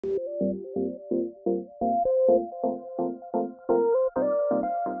Good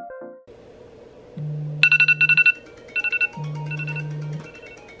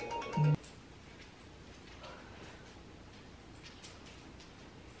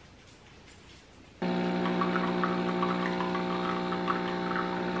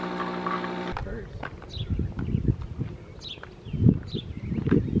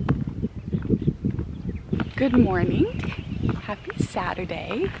morning, happy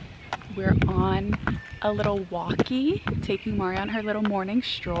Saturday. We're on a little walkie, taking Mari on her little morning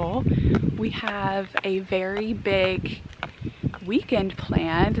stroll. We have a very big weekend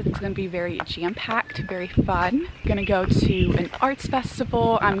planned. It's gonna be very jam-packed, very fun. Gonna go to an arts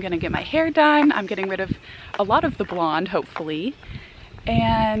festival. I'm gonna get my hair done. I'm getting rid of a lot of the blonde, hopefully.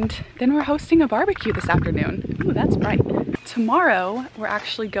 And then we're hosting a barbecue this afternoon. Ooh, that's bright. Tomorrow, we're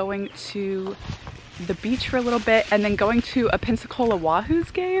actually going to the beach for a little bit and then going to a Pensacola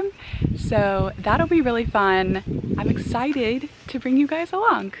Wahoos game. So that'll be really fun. I'm excited to bring you guys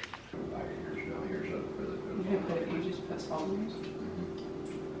along. You just put salt in yours?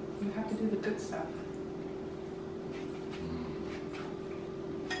 You have to do the good stuff.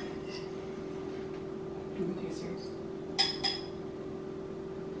 Let me taste yours.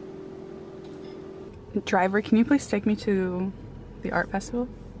 Driver, can you please take me to the art festival?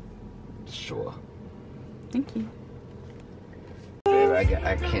 Sure. Thank you. Dude, I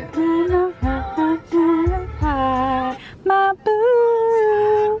can't. My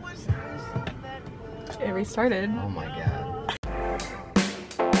boo. It restarted. Oh my god.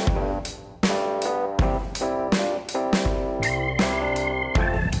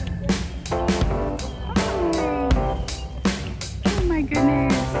 Oh my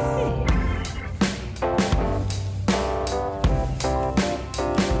goodness.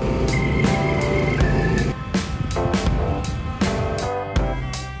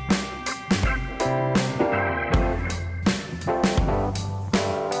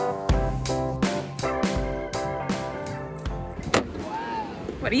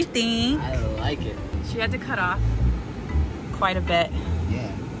 What do you think? I like it. She had to cut off quite a bit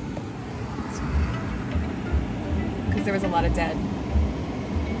Yeah. because there was a lot of dead.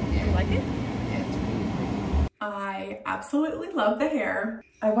 Yeah. You like it? Yeah, it's really I absolutely love the hair.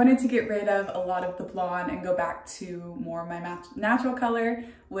 I wanted to get rid of a lot of the blonde and go back to more of my natural color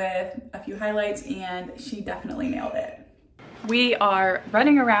with a few highlights, and she definitely nailed it. We are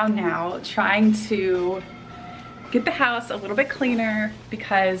running around now trying to get the house a little bit cleaner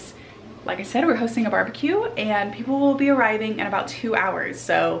because, like I said, we're hosting a barbecue and people will be arriving in about 2 hours.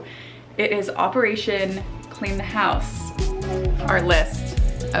 So it is Operation Clean the House, our list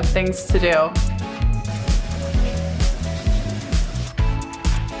of things to do.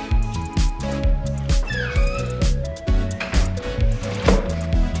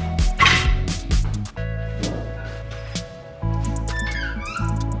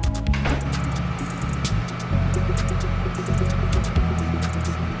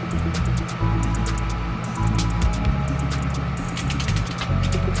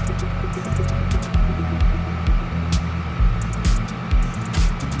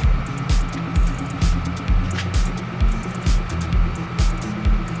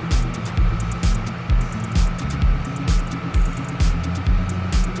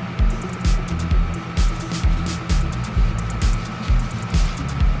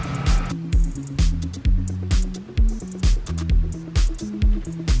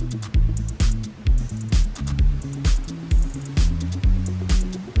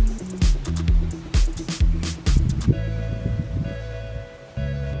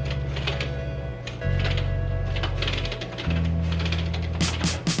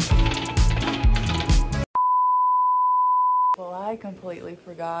 Well, I completely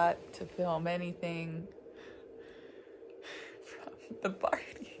forgot to film anything from the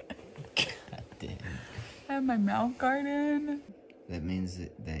party. God damn. I have my mouth guard in. That means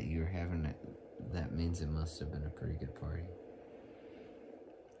that you're having it. That means it must have been a pretty good party.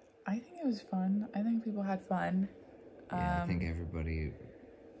 I think it was fun. I think people had fun. Yeah, I think everybody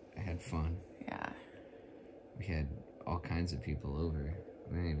had fun. Yeah. We had all kinds of people over.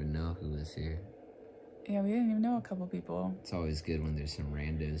 We didn't even know who was here. Yeah, we didn't even know a couple people. It's always good when there's some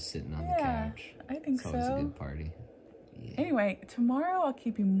randos sitting on the Yeah, couch. I think It's always a so. good party. Yeah. Anyway, tomorrow I'll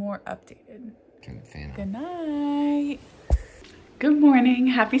keep you more updated. Turn the fan on. Good night. Good morning.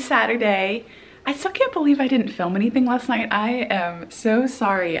 Happy Saturday. I still can't believe I didn't film anything last night. I am so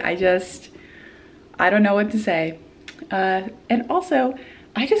sorry. I don't know what to say. And also,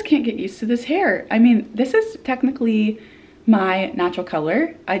 I just can't get used to this hair. I mean, this is technically my natural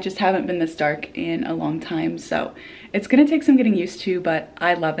color. I just haven't been this dark in a long time, so it's gonna take some getting used to, but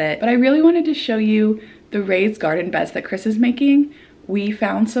I love it. But I really wanted to show you the raised garden beds that Chris is making. We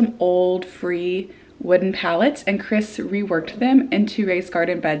found some old free wooden pallets and Chris reworked them into raised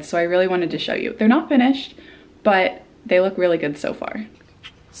garden beds, so I really wanted to show you. They're not finished, but they look really good so far.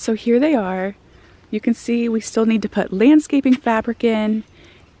 So here they are. You can see we still need to put landscaping fabric in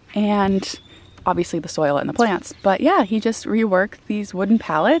and obviously the soil and the plants. But yeah, he just reworked these wooden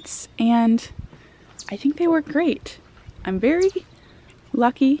pallets and I think they work great. I'm very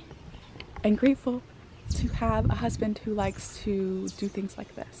lucky and grateful to have a husband who likes to do things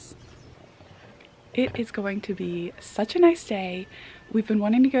like this. It is going to be such a nice day. We've been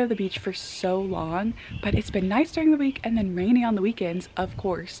wanting to go to the beach for so long, but it's been nice during the week and then rainy on the weekends, of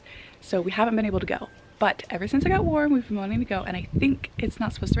course. So we haven't been able to go. But ever since it got warm, we've been wanting to go, and I think it's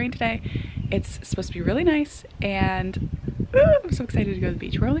not supposed to rain today. It's supposed to be really nice, and I'm so excited to go to the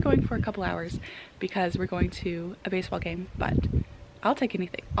beach. We're only going for a couple hours because we're going to a baseball game, but I'll take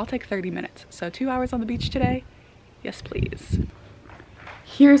anything. I'll take 30 minutes. So 2 hours on the beach today? Yes, please.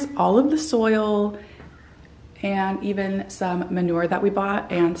 Here's all of the soil and even some manure that we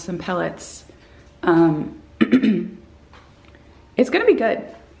bought and some pellets. It's gonna be good.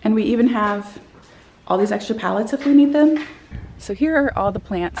 And we even have all these extra pallets if we need them. So here are all the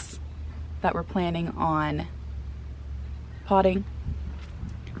plants that we're planning on potting.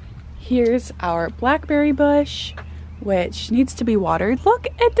 Here's our blackberry bush, which needs to be watered. Look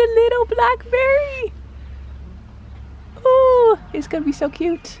at the little blackberry. Oh, it's gonna be so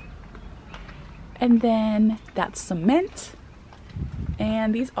cute. And then that's some mint.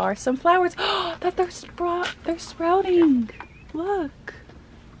 And these are some flowers. Oh, that they're sprouting. Look.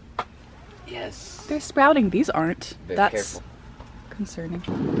 Yes. They're sprouting. These aren't. That's careful. Concerning.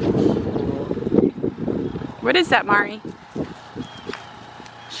 What is that, Mari?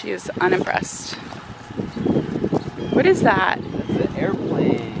 She is unimpressed. What is that? That's an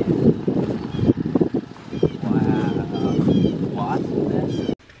airplane. Wow. Lots of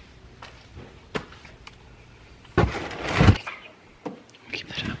this. Keep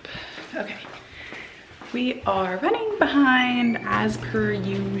that up. Okay. We are running behind as per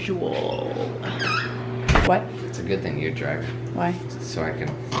usual. What? It's a good thing you're driving. Why? So I can.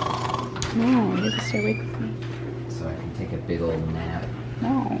 No, you have to stay awake with me. So I can take a big old nap.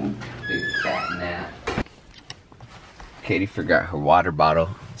 No. Big fat nap. Katie forgot her water bottle,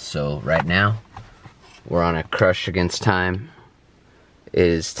 so right now we're on a crush against time. It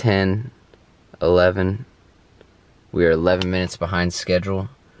is 10:11. We are 11 minutes behind schedule,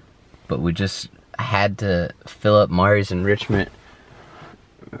 but we just had to fill up Mari's enrichment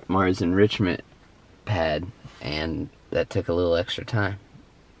pad, and that took a little extra time.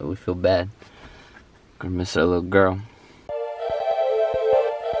 But we feel bad. Gonna miss our little girl.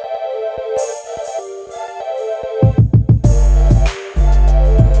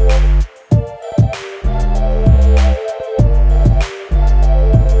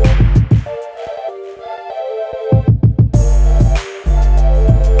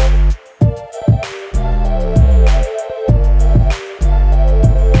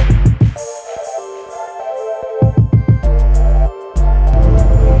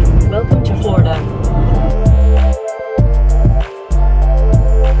 Welcome to Florida.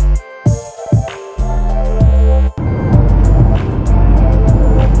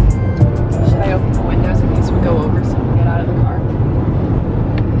 Should I open the windows in case we go over so we get out of the car?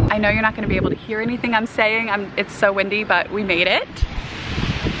 I know you're not going to be able to hear anything I'm saying. It's so windy, but we made it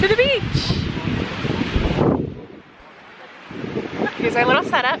to the beach. Here's our little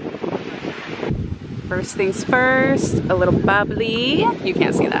setup. First things first, a little bubbly. You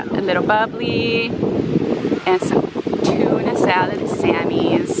can't see that. A little bubbly and some tuna salad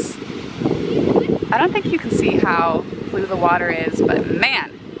Sammys. I don't think you can see how blue the water is, but man,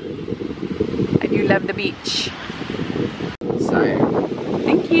 I do love the beach. Sorry.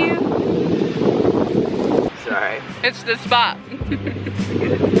 Thank you. Sorry. It's the spot.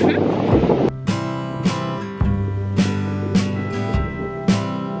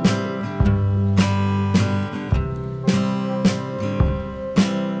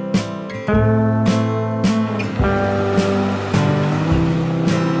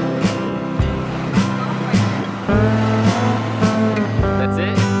 That's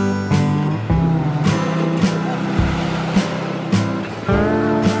it?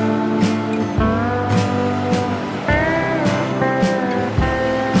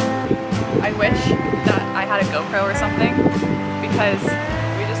 I wish that I had a GoPro or something because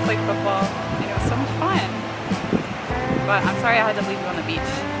we just played football and it was so much fun. But I'm sorry I had to leave you on the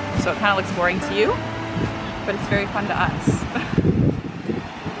beach. So it kind of looks boring to you. but it's very fun to us.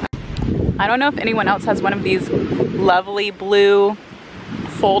 I don't know if anyone else has one of these lovely blue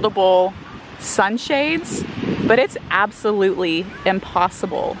foldable sunshades, but it's absolutely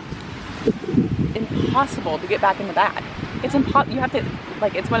impossible to get back in the bag. It's you have to,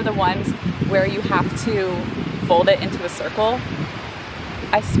 like, it's one of the ones where you have to fold it into a circle.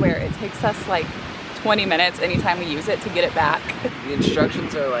 I swear it takes us like 20 minutes anytime we use it to get it back. The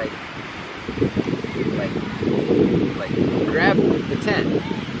instructions are like grab the tent.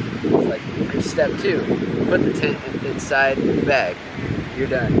 It's like step 2, put the tent inside the bag. You're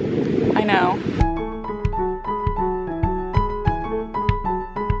done. I know.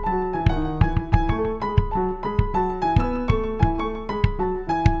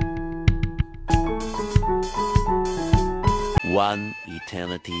 One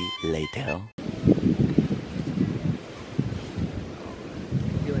eternity later.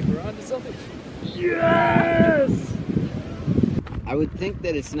 Feel like we're onto something. Yes! I would think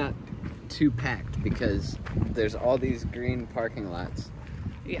that it's not too packed because there's all these green parking lots.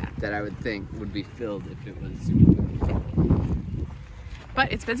 Yeah. That I would think would be filled if it was super.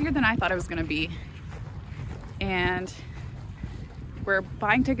 But it's busier than I thought it was gonna be. And we're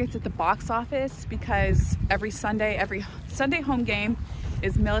buying tickets at the box office because every Sunday home game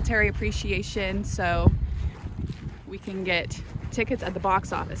is military appreciation, so we can get tickets at the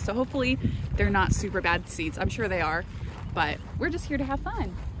box office. So hopefully they're not super bad seats. I'm sure they are, but we're just here to have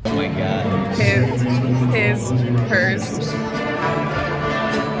fun. Oh my god. Hers.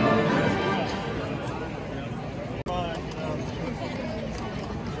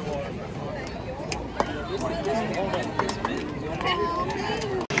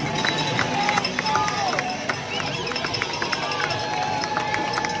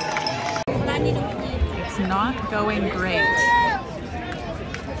 It's not going great. Yeah.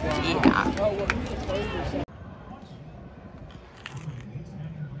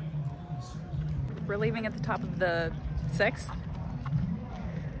 We're leaving at the top of the 6th.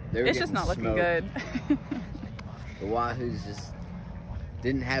 It's just not looking good. The Wahoos just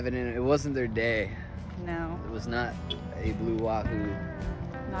didn't have it in it. It wasn't their day. No. It was not a blue Wahoo.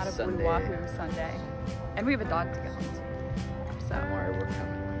 Not a Sunday. blue Wahoo Sunday. And we have a dog to get home to. So. Don't worry, we're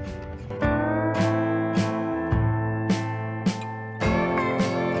coming.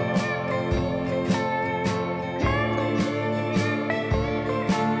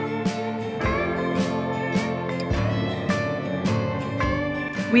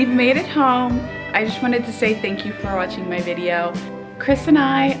 We've made it home. I just wanted to say thank you for watching my video. Chris and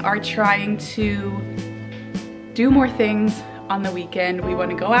I are trying to do more things on the weekend. We want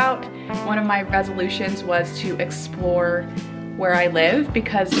to go out. One of my resolutions was to explore where I live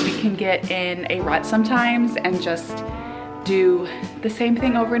because we can get in a rut sometimes and just do the same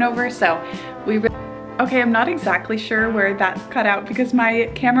thing over and over. So okay, I'm not exactly sure where that cut out because my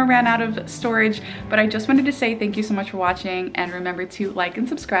camera ran out of storage, but I just wanted to say thank you so much for watching and remember to like and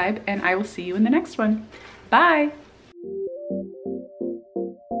subscribe, and I will see you in the next one. Bye.